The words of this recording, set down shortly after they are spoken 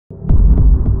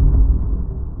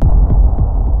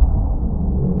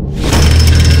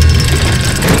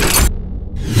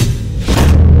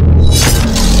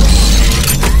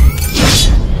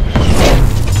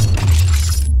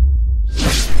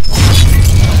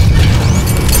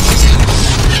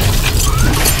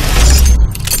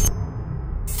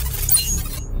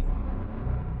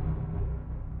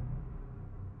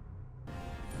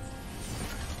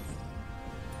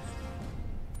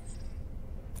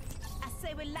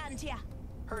stand here.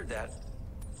 Heard that.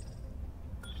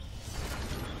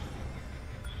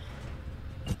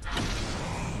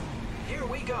 Here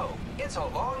we go. It's a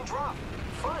long drop.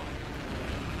 Fun.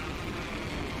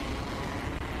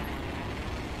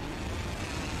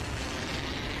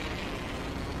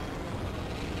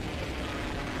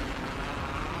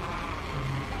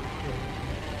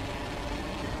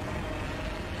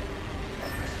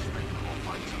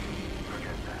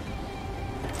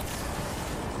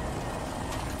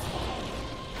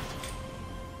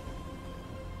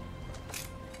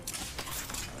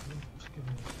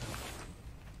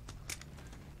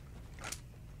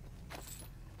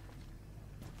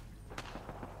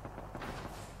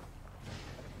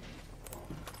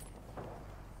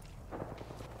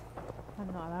 I'm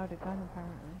not allowed a gun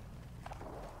apparently.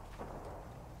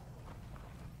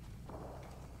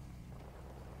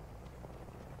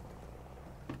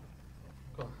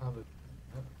 Gotta have it.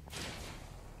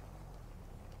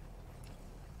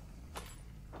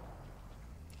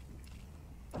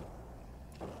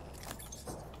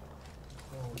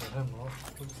 Oh, the hemlock.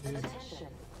 Attention.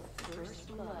 First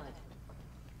blood.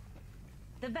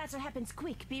 The battle happens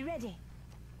quick. Be ready.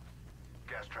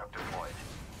 Gas trap deployed.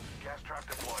 Gas trap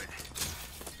deployed.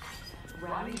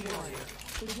 Round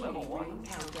warrior. Level 1.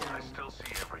 Countdown. I still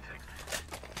see everything.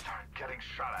 Getting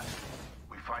shot at.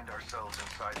 We find ourselves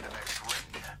inside the next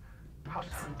ring. How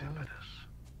serendipitous.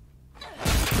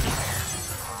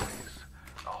 Surprise.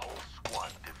 A whole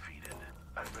squad defeated.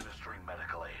 Administering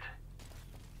medical aid.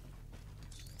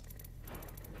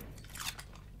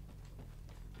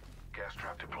 Gas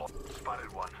trap deployed.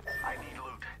 Spotted one. I need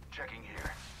loot. Checking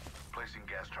here. Placing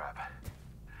gas trap.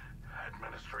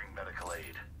 Administering medical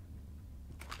aid.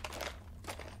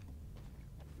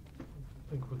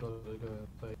 I think we've got to go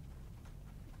outside.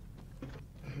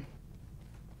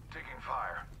 Taking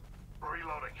fire.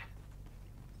 Reloading.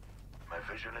 My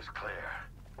vision is clear.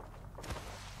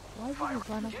 Why did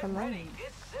you run off Get alone? ready.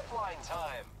 It's zipline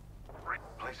time.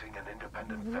 Placing an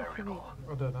independent Literally. variable.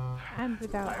 I don't know. And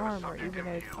without I have a armor, subject even in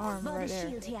though it's view. armor Body right there.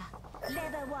 shield here.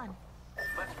 Level 1.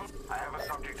 Let's move. I have a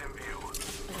subject in view.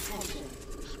 Attention.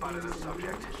 Spotted a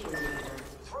subject.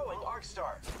 Throwing arc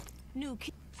star. New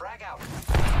key. Frag out.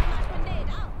 Grenade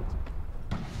out.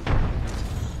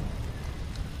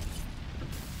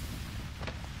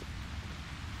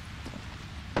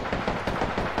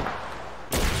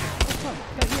 What's up?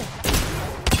 Go here.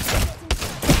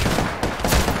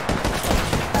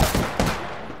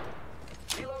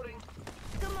 Reloading.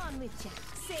 Come on with ya.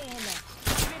 Say hello.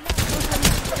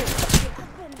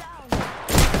 Up and down.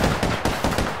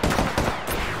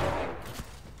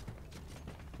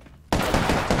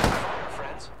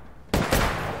 Friends.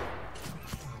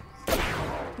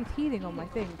 He's healing on my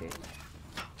thing, dude.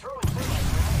 Throwing thermite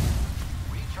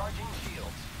grenade. Recharging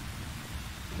shields.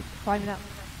 Climbing up.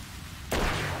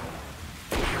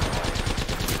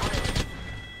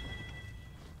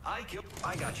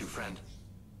 I got you, friend.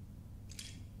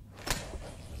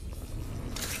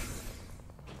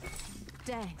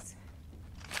 Thanks.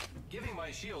 Giving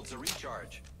my shields a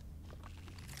recharge.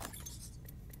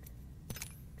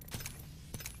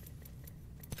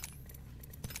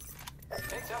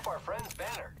 Picked up our friend's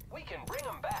banner. We can bring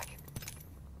him back.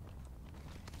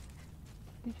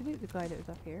 Did you loot the guy that was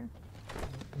up here?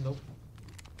 Nope.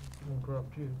 Someone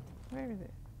grabbed you. Where is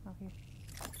it? Oh, here.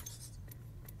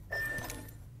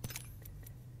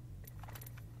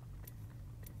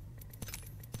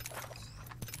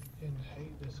 Fucking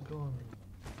hate this gun.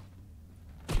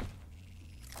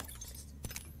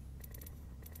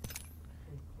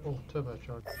 Oh,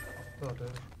 turbocharge. Got it.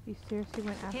 You seriously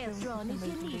went after Hail him for drawn some if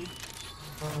you reason, need. dude.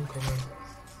 I'm coming.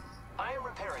 I am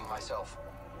repairing myself.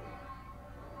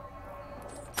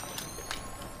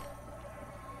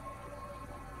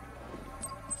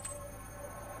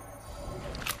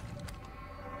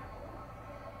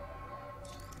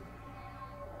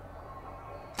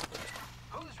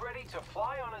 Who's ready to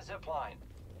fly on a zip line?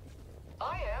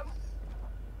 I am.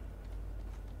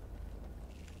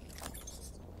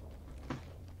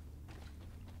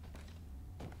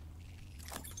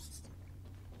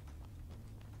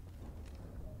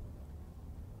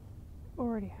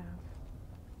 Already have.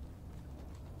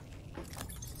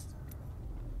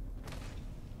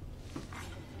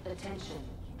 Attention.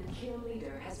 The kill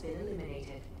leader has been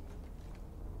eliminated.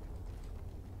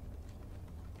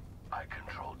 I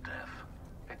control death.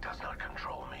 It does not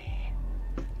control me.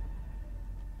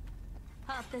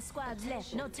 Half the squad's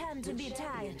left. No time to be The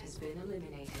champion tired. has been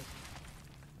eliminated.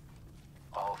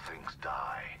 All things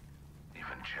die.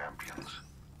 Even champions.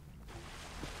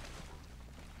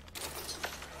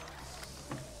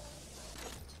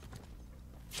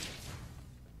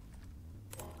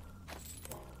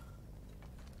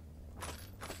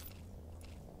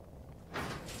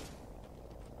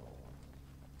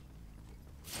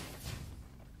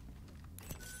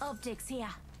 Optics here.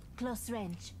 Close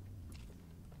range.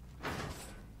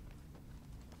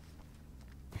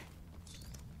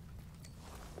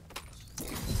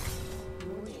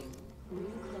 Warning.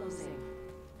 Ring closing.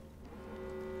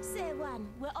 Say one.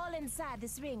 We're all inside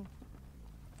this ring.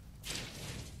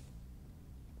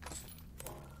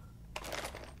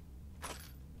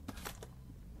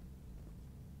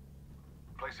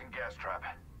 Placing gas trap.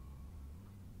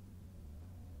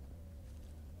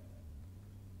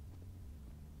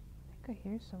 I think I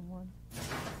hear someone.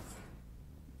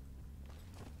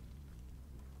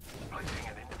 Placing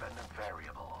an independent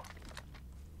variable.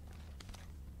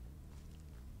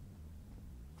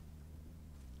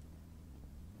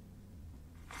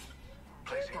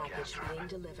 Placing gas Package trap. being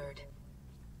delivered.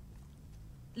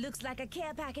 Looks like a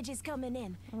care package is coming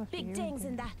in. I must be Big hearing things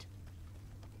in things. that.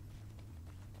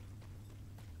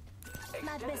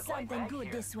 Might be Extended light something mag good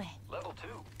here. this way. Level 2.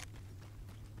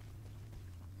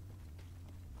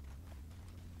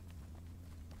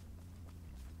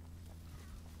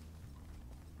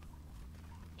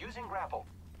 Using grapple.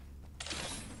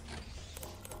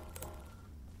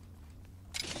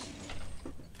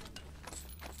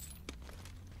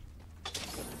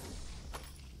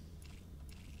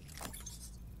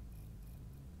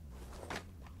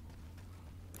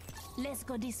 Let's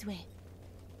go this way.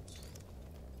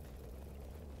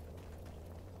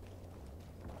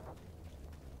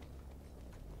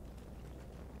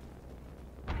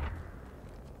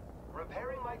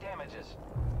 Repairing my damages.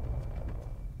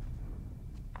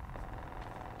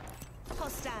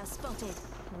 Hostile spotted.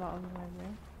 A lot of them over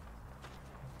there.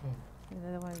 Okay.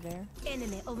 Another one there.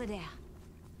 Enemy over there.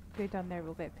 Go down there,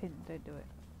 we'll get pinned. Don't do it.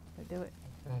 Don't do it.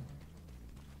 Okay.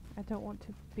 I don't want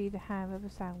to be the ham of a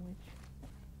sandwich.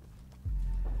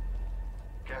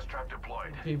 Gas trap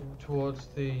deployed. Keep towards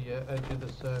the edge of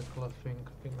the circle, I think.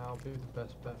 I think that'll be the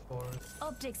best bet for us.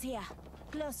 Optics here.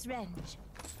 Close range.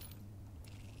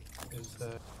 Is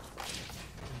there...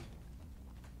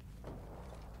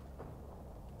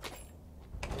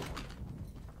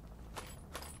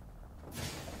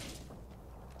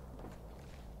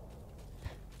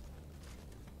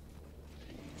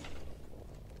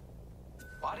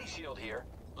 Body shield here.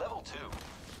 Level 2.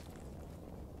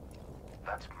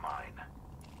 That's mine.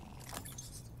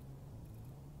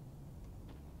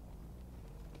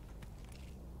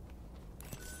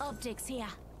 Optics here.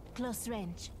 Close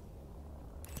range.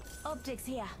 Optics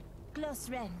here. Close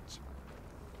range.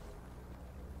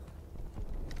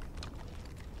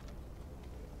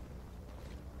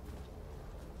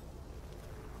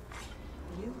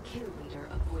 New kill leader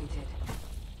appointed.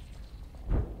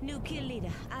 New kill leader.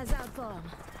 Eyes out for him.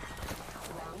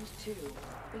 Round 2.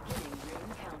 Beginning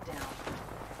ring countdown.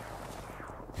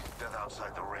 Death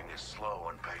outside the ring is slow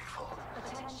and painful.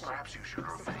 Attention. Perhaps you should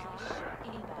Supply repeat. order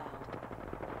inbound.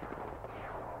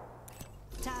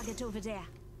 Target over there.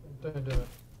 Don't do it.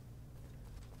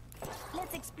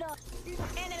 Let's explore.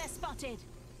 Enemy spotted.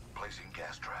 Placing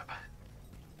gas trap.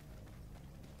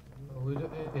 No, we do,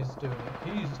 it is doing it.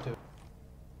 He's doing it.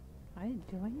 I didn't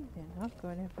do anything. I was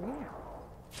going over here.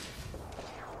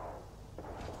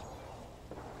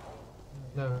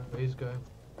 No, he's going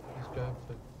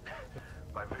for...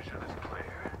 My vision is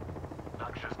clear.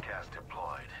 Noxious gas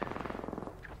deployed.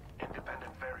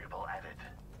 Independent variable added.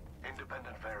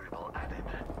 Independent variable added.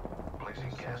 Placing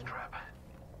gas trap.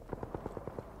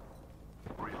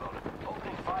 Reloaded.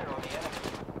 Opening fire on the enemy.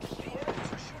 The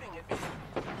enemies are shooting at me.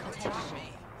 Protect me.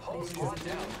 Hold squad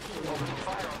down. Opening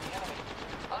fire on the enemy.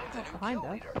 I'm the new Behind kill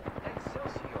us. leader.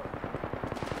 Excelsior.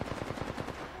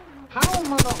 How am I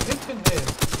not hitting him?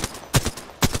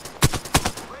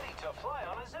 Ready to fly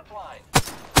on a zipline.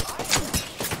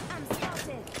 I'm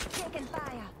spotted. Taking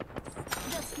fire.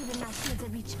 Just giving my shields a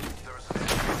reach. There is an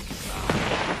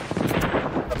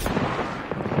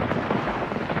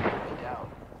Enemy down.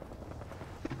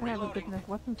 I have a good enough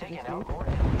weapon for this Taking out dude. more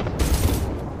enemies.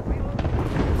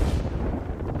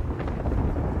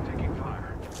 taking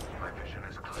fire. My vision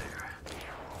is clear.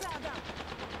 Bravo.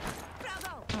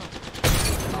 Bravo.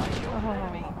 Oh,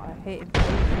 I hate him.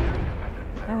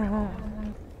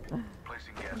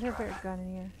 Placing gas There's a better trap. gun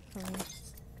in here for me.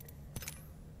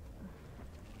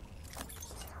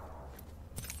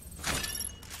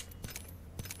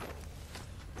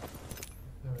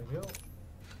 There we go.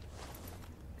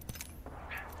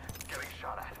 Getting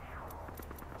shot at.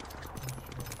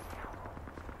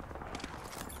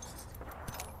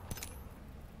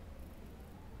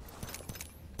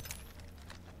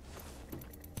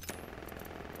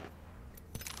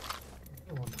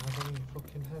 No one has any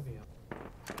fucking heavy up.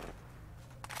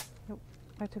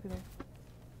 I took it there.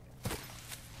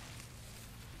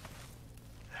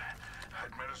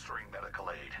 Administering medical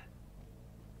aid.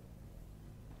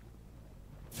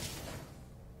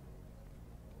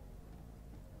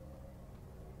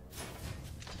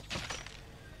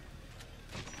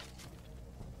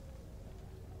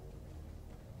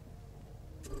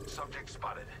 Subject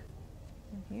spotted.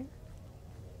 In here?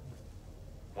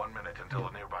 1 minute until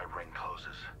a nearby ring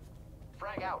closes.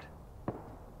 Frag out.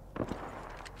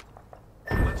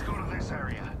 Let's go to this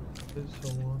area. There's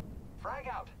someone. Frag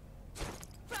out.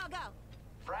 Frog out.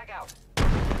 Frag out.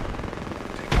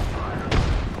 Taking fire.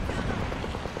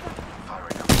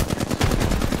 Firing up.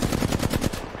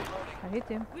 Reloading. I hit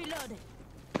him. Reloaded.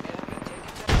 Enemy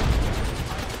taking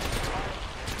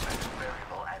Independent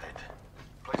variable added.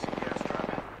 Placing gas trap.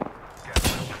 Gas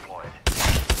trap deployed.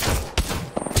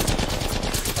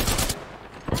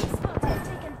 I'm spotted.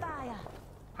 Taking fire.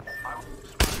 I'm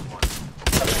spotted one.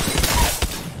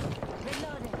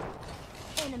 Reloaded.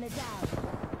 Enemy down.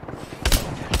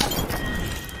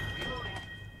 Reloading.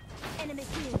 Enemy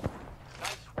killed.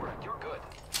 Nice work. You're good.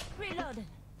 Reloaded.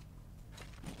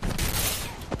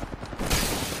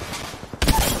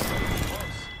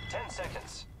 Close. 10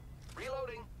 seconds.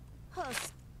 Reloading.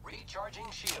 Husk.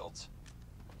 Recharging shields.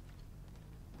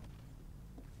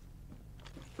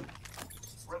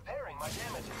 Repairing my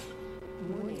damages.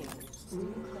 Warning.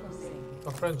 Room closing.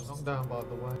 My friend's knocked down, by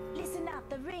the way. Listen up.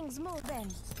 The ring's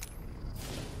moving.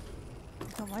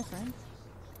 It's not my friend.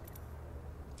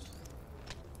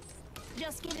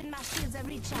 Just giving my shields a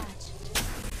recharge.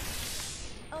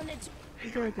 On it.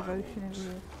 Is there a devotion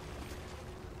everywhere?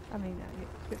 I mean,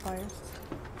 Spitfire.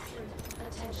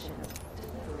 Attention.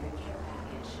 Delivering care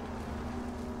package.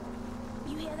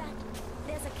 You hear that?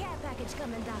 There's a care package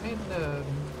coming down. Ain't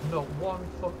not one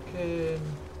fucking.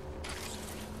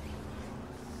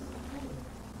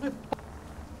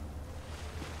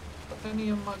 Any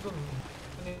of my guns?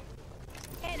 Any?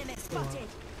 Enemy spotted.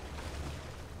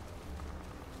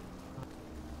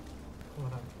 Come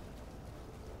on.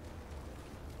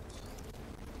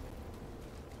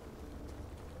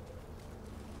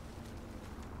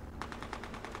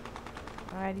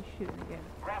 Alright, he's shooting again.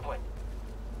 Grappling.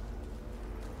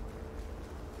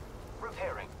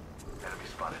 Repairing. Enemy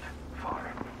spotted.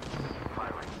 Fire.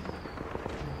 Firing.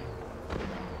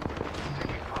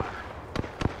 Taking fire.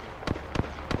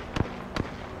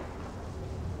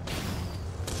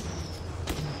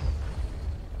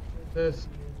 There's.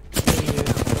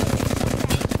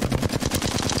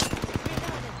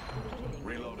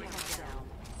 Reloading. Countdown.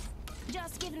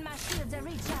 Just giving my shields a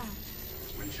recharge.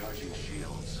 Recharging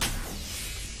shields.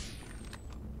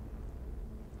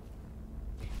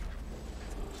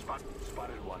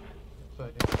 Spotted one.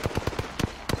 Sorry.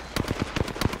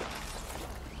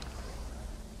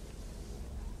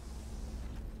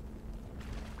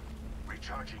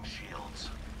 Recharging shields.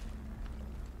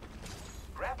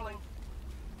 Grappling.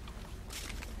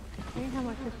 See how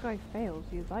much this guy fails.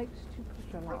 He likes to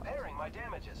push a lot. Repairing my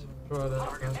damages. Try that.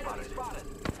 Target Man. enemy spotted.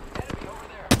 Enemy over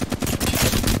there.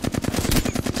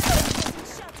 Getting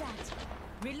shot at.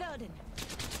 Reloading.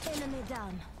 Enemy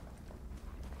down.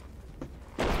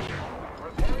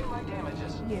 Repairing my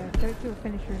damages. Yeah, don't do a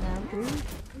finisher now, dude.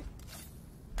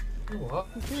 What?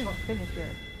 He's doing a finisher.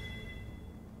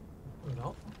 I'm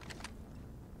not.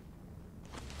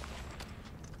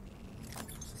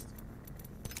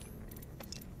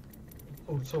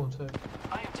 Oh, someone said.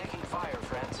 I am taking fire,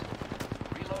 friends.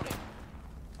 Reloading.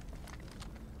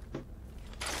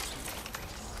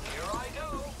 Here I go.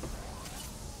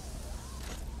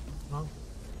 No.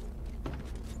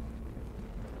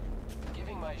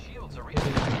 Giving my shields a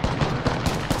recharge.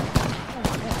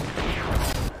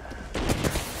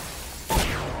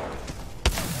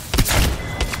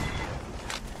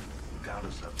 Down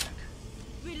a subject.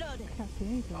 Reloading. Can't see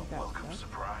anything A with that welcome stuff.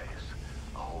 surprise.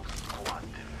 A whole squad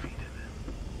defeated.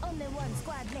 Only one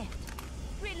squad left.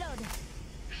 Reloading.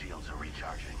 Shields are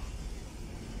recharging.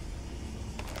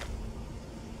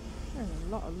 There's a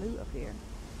lot of loot up here.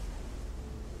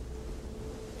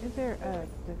 Is there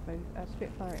a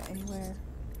Spitfire anywhere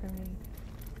for me?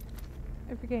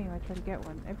 Every game I try to get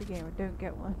one. Every game I don't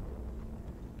get one.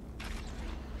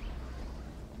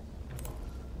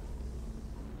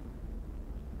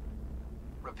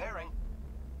 Repairing.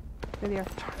 There they are.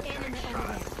 Enemy over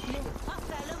there. No,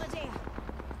 hostile over there.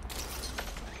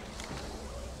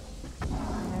 Yeah.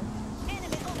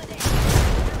 Enemy over there.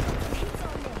 Hits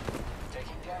on me.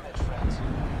 Taking damage, friends.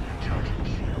 Recharging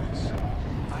shields.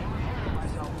 I am repairing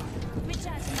myself.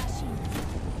 Recharging my shield.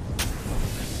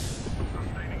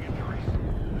 Sustaining injuries.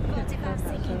 45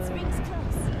 seconds. Rings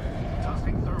close.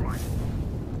 Tossing thermite.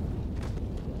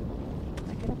 Can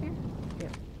I get up here?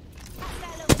 Yeah.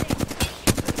 Hostile over there.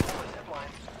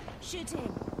 Zipline.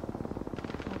 Shooting.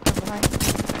 I'll come behind.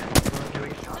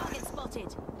 Target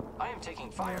spotted. I am taking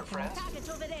fire, friends. Target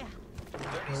over there.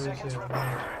 30 seconds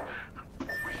remaining.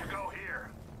 We should go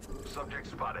here. Subject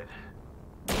spotted.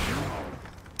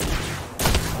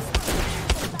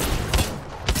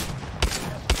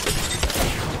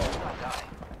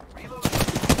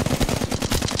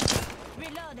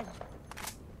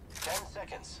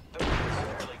 The ring is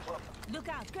fairly close. Look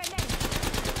out, grenade!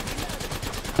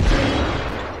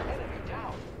 Enemy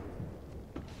down.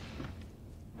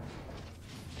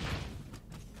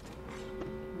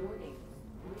 Warning.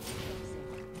 Ring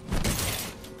closing.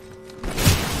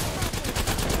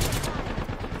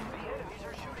 The enemies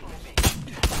are shooting at me.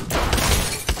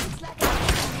 Looks like a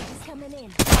grenade is coming in.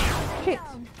 Shit.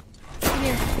 Down.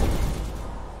 Here.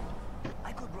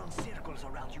 I could run circles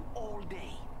around you all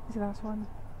day. Is the last one.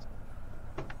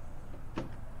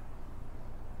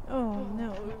 Oh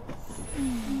no.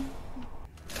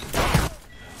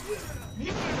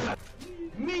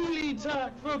 Melee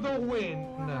attack for the win!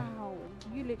 Wow.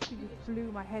 You literally just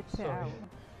blew my headset Sorry. out.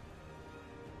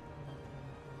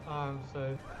 I'm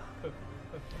so...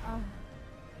 Oh,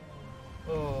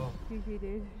 Oh, GG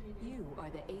dude. You are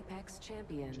the Apex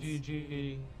champions.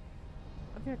 GG.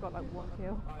 I think I got like 1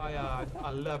 kill. I had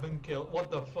 11 kills. What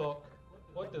the fuck?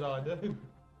 What did I do?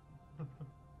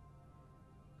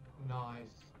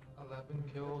 Nice. 11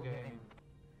 kill game.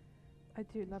 I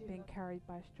do love being carried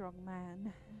by a strong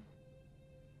man.